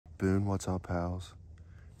Boone, What's Up, House.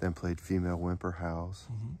 Then played Female Whimper House.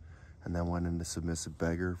 And then went into Submissive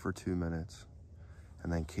Beggar for 2 minutes.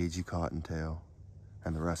 And then Cagey Cottontail.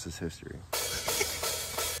 And the rest is history.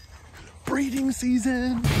 Breeding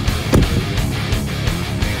season!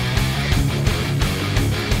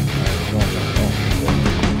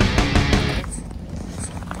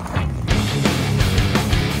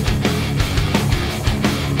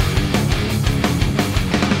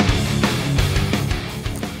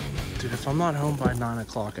 Dude, if I'm not home by 9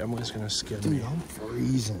 o'clock, Emily's gonna skip me. Dude, I'm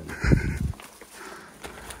freezing. I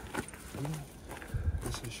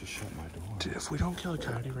guess I should shut my door. Dude, if we don't kill a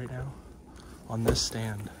coyote right now on this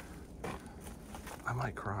stand, I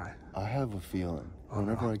might cry. I have a feeling.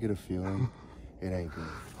 Whenever I get a feeling, it ain't good.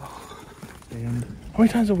 Stand. How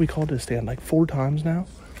many times have we called this stand? Like 4 times now?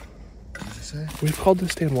 What did you say? We've called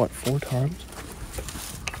this stand, what, 4 times?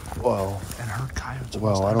 Well, And heard coyotes.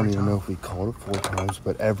 well, I don't even know if we called it 4 times,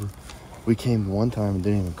 but we came one time and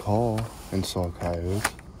didn't even call and saw coyotes.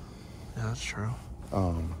 Yeah, that's true.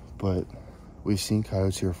 But we've seen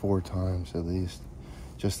coyotes here 4 times at least,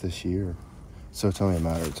 just this year. So it's only a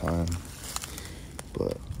matter of time.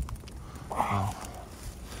 But Wow.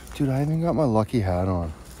 dude, I haven't got my lucky hat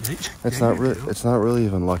on. It's not really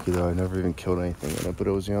even lucky though. I never even killed anything in it, but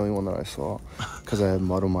it was the only one that I saw because I had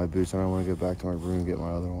mud on my boots and I want to get back to my room and get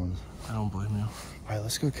my other ones. I don't blame you. All right,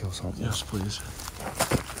 let's go kill something. Yes, please.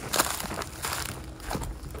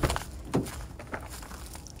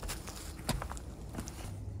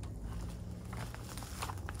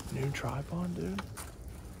 New tripod, dude.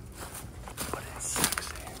 But it's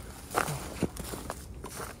sexy.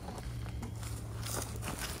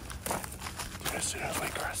 Dude, as soon as we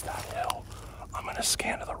crest that hill, I'm gonna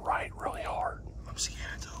scan to the right really hard. I'm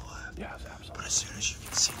scanning to the left. Yes, absolutely. But as soon as you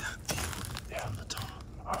can see that view from the top.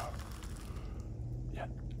 Yeah,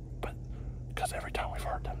 but because every time we've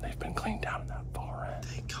heard them, they've been cleaned down in that far end.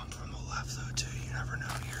 They come from the left though too. You never know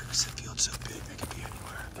here because the field's so big they could be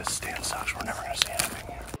anywhere. This stand sucks. We're never gonna see anything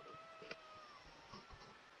here.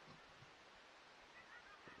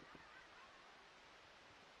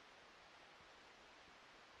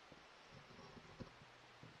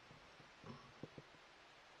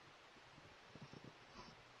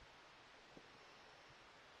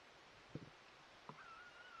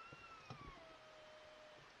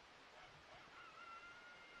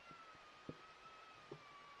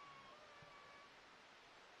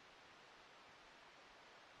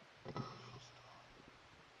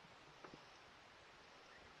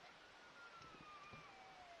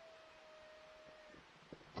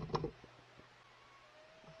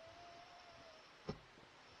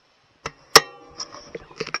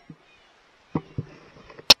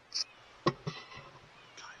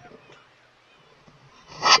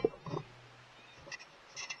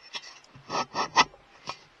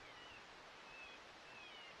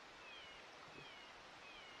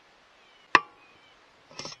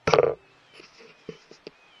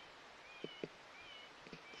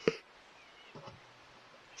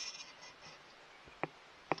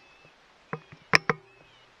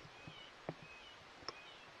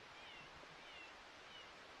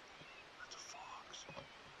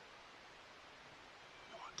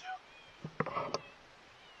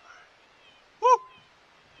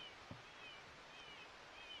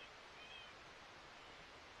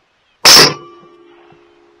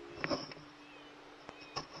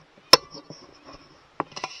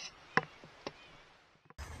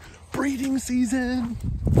 Breeding season!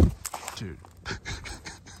 Dude.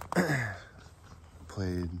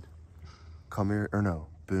 Played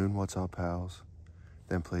Boone, What's Up, House.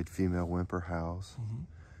 Then played Female Whimper House.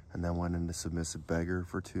 And then went into Submissive Beggar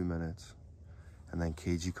for 2 minutes. And then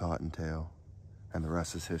Cagey Cottontail. And the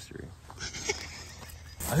rest is history.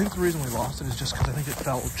 I think the reason we lost it is just because I think it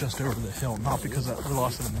fell just over the hill, not because we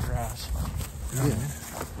lost it in the grass. You know what I mean?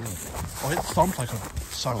 Yeah. Oh, it thumped like a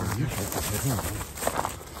sucker. Oh, you hit the hit.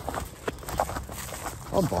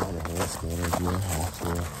 I'm buying a hand scanner if you have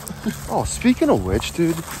to. Oh, speaking of which,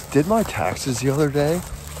 dude, did my taxes the other day,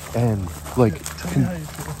 and like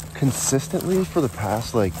consistently for the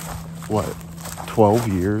past 12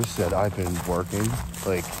 years that I've been working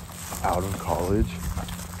out of college,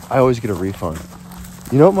 I always get a refund.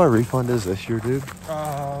 You know what my refund is this year, dude?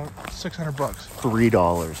 $600.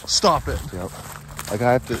 $3. Stop it. Yep. Like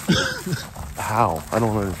I have to. How? I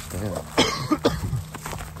don't understand.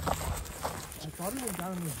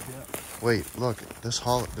 Down in this dip. Wait, look, there's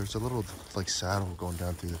a little saddle going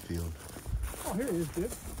down through the field. Oh, here it is,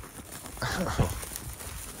 dude.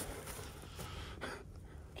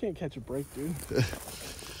 Can't catch a break, dude.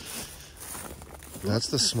 That's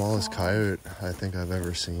the smallest coyote I think I've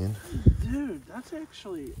ever seen. Dude, Dude, that's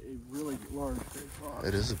actually a really large gray fox.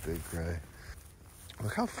 It is a big gray.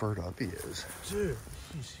 Look how furred up he is. Dude,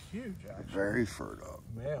 he's huge, actually. Very furred up.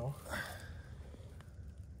 Male.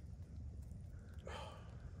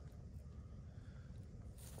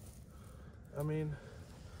 I mean,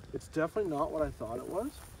 it's definitely not what I thought it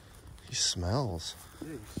was. He smells.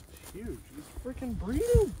 Yeah, he's huge. He's freaking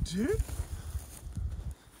breeding, dude.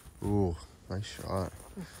 Ooh, nice shot.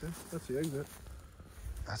 That's the exit.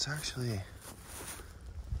 That's actually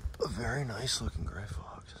a very nice looking gray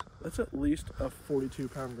fox. That's at least a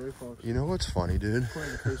 42-pound gray fox. You know what's funny, dude?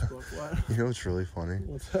 According to Facebook. What? You know what's really funny?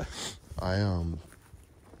 What's that?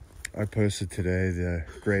 I posted today the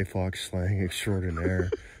gray fox slaying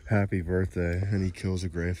extraordinaire. Happy birthday, and he kills a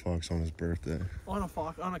gray fox on his birthday. On a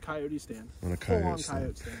coyote stand. On a Full-on coyote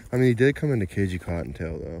coyote stand. I mean, he did come into cagey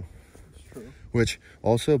cottontail though. That's true. Which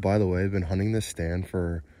also, by the way, I've been hunting this stand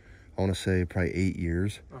for, I want to say, probably 8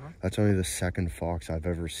 years. That's only the second fox I've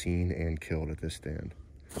ever seen and killed at this stand.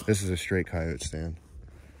 This is a straight coyote stand.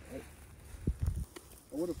 I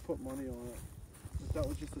would have put money on it if that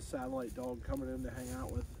was just a satellite dog coming in to hang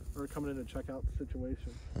out with, or coming in to check out the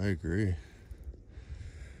situation. I agree.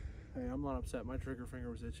 Hey, I'm not upset. My trigger finger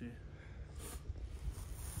was itchy.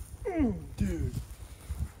 Dude,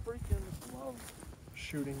 freaking love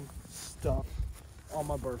shooting stuff on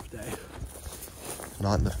my birthday.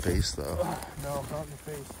 Not in the face though. No, not in the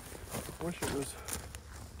face. I wish it was.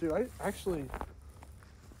 Dude, I actually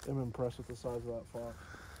am impressed with the size of that fox.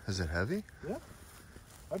 Is it heavy? Yeah.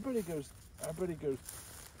 I bet he goes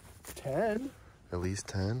 10. At least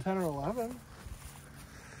 10? 10 or 11.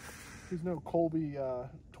 He's no Colby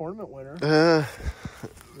tournament winner. You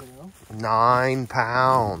know? 9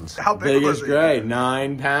 pounds. How big was he? Gray,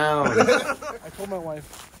 9 pounds. I told my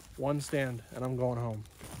wife, one stand and I'm going home.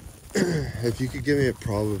 If you could give me a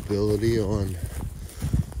probability on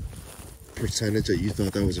percentage that you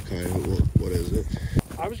thought that was a coyote, what is it?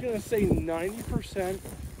 I was going to say 90%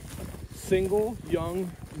 single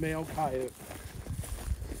young male coyote.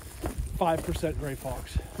 5% gray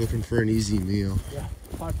fox. Looking for an easy meal. Yeah,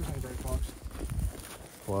 5% gray fox.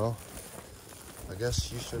 Well, I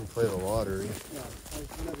guess you shouldn't play the lottery. No, I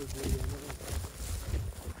never do.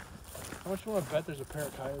 How much you want to bet there's a pair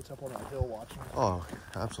of coyotes up on that hill watching? Oh,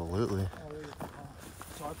 absolutely.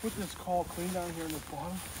 So I put this call clean down here in the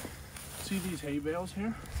bottom. See these hay bales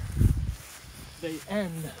here? They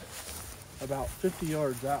end about 50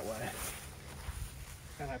 yards that way.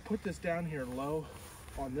 And I put this down here low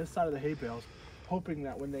on this side of the hay bales, hoping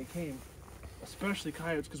that when they came, especially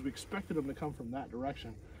coyotes, because we expected them to come from that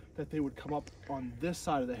direction, that they would come up on this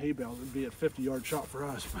side of the hay bales and be a 50-yard shot for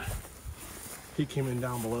us. But he came in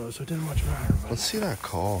down below, so it didn't much matter. But Let's see that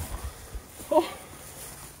call.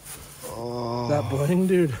 Oh, that bling,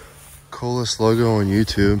 dude. coolest logo on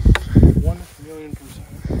YouTube.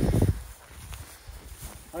 1,000,000%.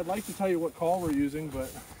 I'd like to tell you what call we're using,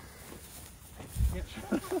 but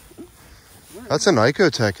That's an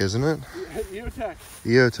Icotech, isn't it? EOTech.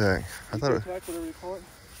 EOTech. I thought it. EOTech, whatever you call it.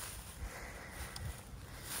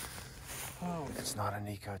 Oh, It's not an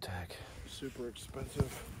Ecotech. super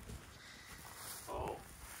expensive. Oh.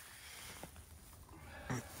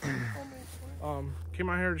 Came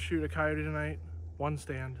out here to shoot a coyote tonight, one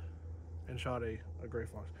stand, and shot a gray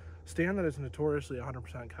fox. Stand that is notoriously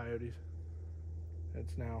 100% coyotes.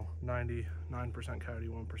 It's now 99% coyote,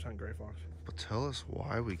 1% gray fox. But tell us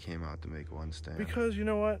why we came out to make one stand. Because you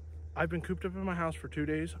know what? I've been cooped up in my house for 2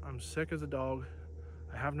 days. I'm sick as a dog.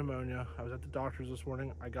 I have pneumonia. I was at the doctor's this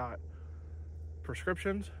morning. I got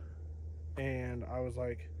prescriptions, and I was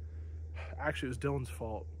like, actually, it was Dylan's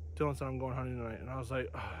fault. Dylan said, I'm going hunting tonight. And I was like,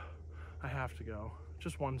 I have to go.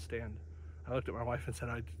 Just one stand. I looked at my wife and said,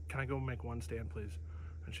 can I go make one stand, please?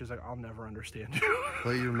 And she's like, I'll never understand you.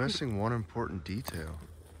 But you're missing one important detail.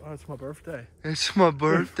 Oh, it's my birthday. It's my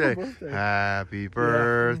birthday. It's my birthday. Happy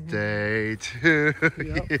birthday to you.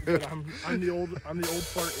 Yep, but I'm the old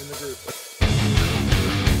fart in the group.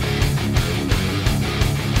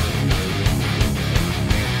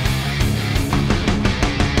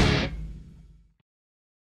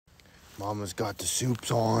 Mama's got the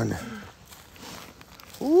soups on.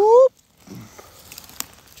 Whoop.